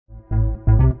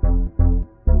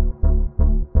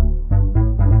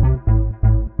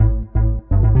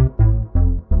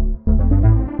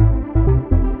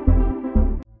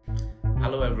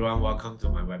welcome to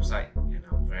my website, and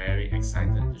I'm very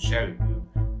excited to share with you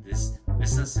this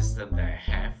business system that I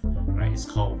have, right? It's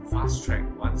called Fast Track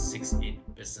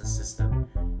 168 Business System,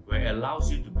 where it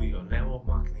allows you to build your network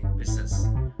marketing business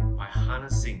by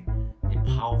harnessing the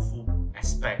powerful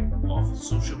aspect of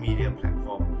social media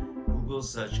platform, Google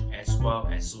search, as well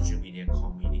as social media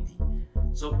community.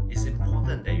 So it's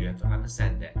important that you have to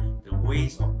understand that the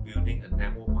ways of building a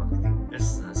network marketing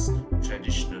business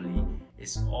traditionally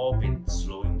is all been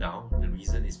slowing down. The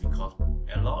reason is because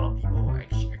a lot of people are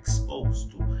actually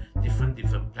exposed to different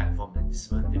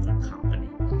platforms and different companies.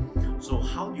 So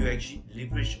how do you actually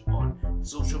leverage on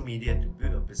social media to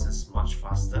build a business much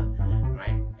faster,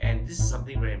 right? And this is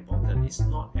something very important. It's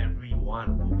not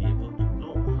everyone will be able to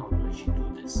know how to actually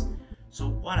do this. So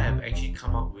what I have actually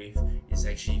come up with is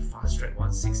actually Fast Track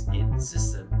 168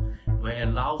 system, where it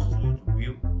allows you to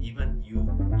build even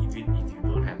if you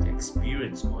don't have the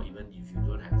experience, or even if you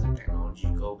don't have the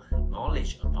technological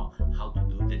knowledge about how to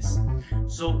do this.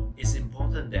 So it's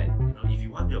important that if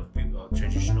you want to build a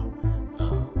traditional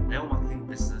network marketing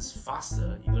business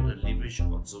faster, you're going to leverage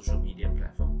on social media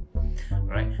platform,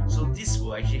 right? So this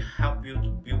will actually help you to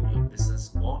build your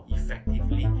business more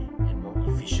effectively and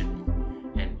more efficiently.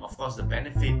 And of course, the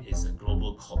benefit is a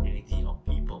global community of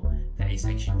people that is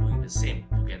actually doing the same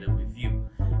together with you,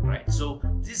 right? So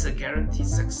this is a guaranteed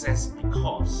success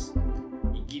because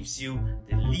it gives you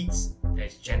the leads that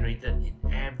is generated in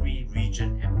every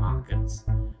region and markets.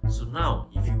 So now,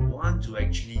 if you want to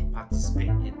actually participate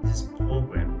in this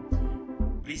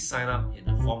program, please sign up in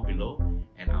the form below,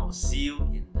 and I will see you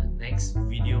in the next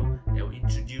video that will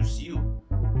introduce you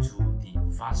to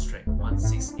the Fast Track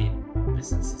 168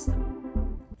 business system.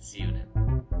 See you then.